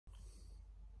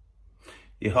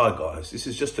Yeah, hi guys, this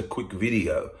is just a quick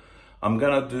video.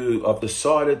 I've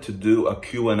decided to do a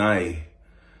Q&A.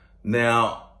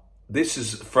 Now, this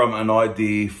is from an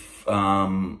idea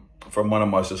from one of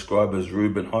my subscribers,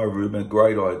 Ruben. Hi Ruben,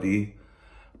 great idea.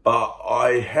 But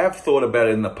I have thought about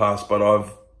it in the past, but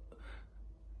I've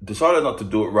decided not to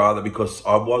do it rather because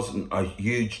I wasn't a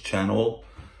huge channel.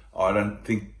 I didn't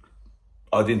think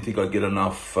I'd get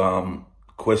enough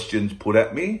questions put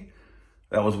at me.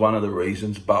 That was one of the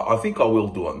reasons, but I think I will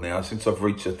do it now. Since I've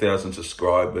reached 1,000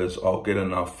 subscribers, I'll get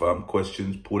enough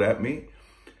questions put at me.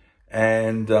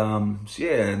 And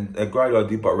yeah, and a great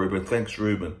idea by Ruben. Thanks,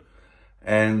 Ruben.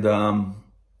 And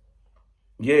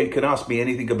yeah, you can ask me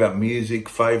anything about music,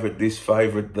 favorite this,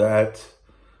 favorite that.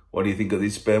 What do you think of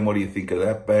this band? What do you think of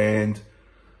that band?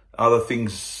 Other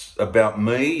things about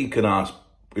me, you can ask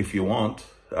if you want.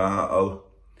 I'll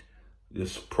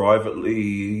just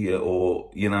privately, or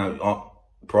you know, not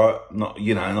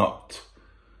you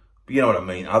know what I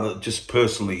mean. Just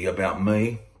personally about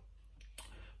me.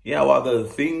 You know, other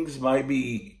things,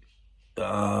 maybe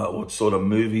what sort of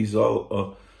movies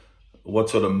or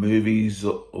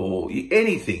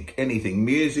anything,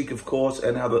 music of course,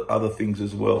 and other things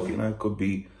as well. You know, it could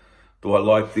be, do I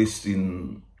like this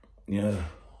in, you know,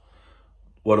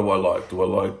 what do I like? Do I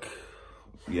like,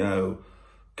 you know,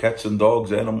 cats and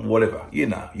dogs, animals, whatever, you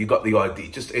know, you got the idea,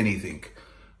 just anything.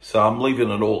 So I'm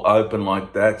leaving it all open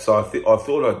like that. So I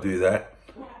thought I'd do that.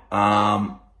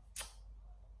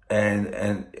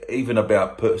 And even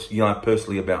about,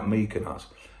 personally about me, you can ask.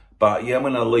 But yeah, I'm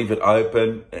going to leave it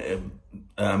open.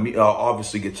 I'll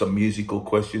obviously get some musical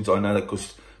questions. I know that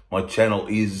because my channel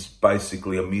is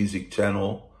basically a music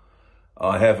channel.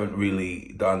 I haven't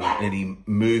really done any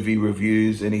movie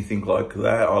reviews, anything like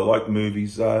that. I like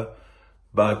movies though.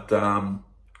 But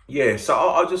yeah, so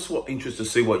I just interested to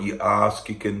see what you ask.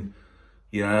 You can,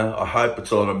 you know, I hope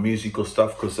it's a lot of musical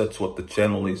stuff because that's what the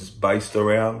channel is based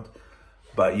around.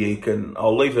 But yeah,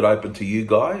 I'll leave it open to you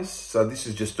guys. So this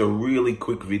is just a really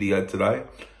quick video today.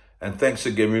 And thanks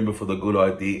again, Rimba, for the good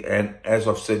idea. And as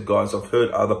I've said, guys, I've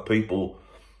heard other people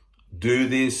do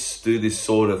this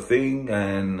sort of thing,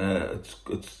 and it's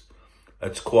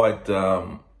quite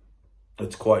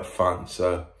fun.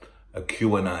 So a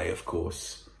Q&A, of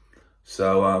course.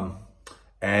 So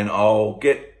and I'll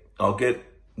get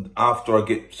after I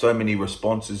get so many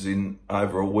responses in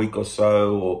over a week or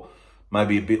so, or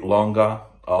maybe a bit longer,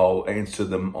 I'll answer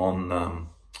them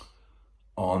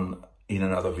in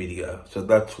another video. So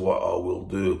that's what I will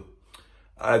do.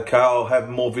 Okay, I'll have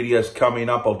more videos coming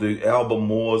up. I'll do album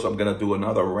wars. I'm going to do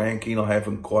another ranking. I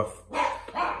haven't quite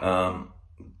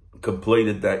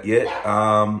completed that yet.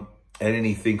 And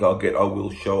anything I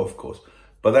will show, of course.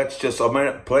 But that's just,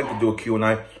 I plan to do a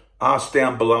Q&A. Ask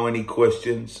down below any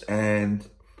questions and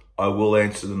I will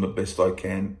answer them the best I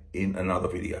can in another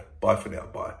video. Bye for now.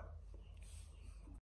 Bye.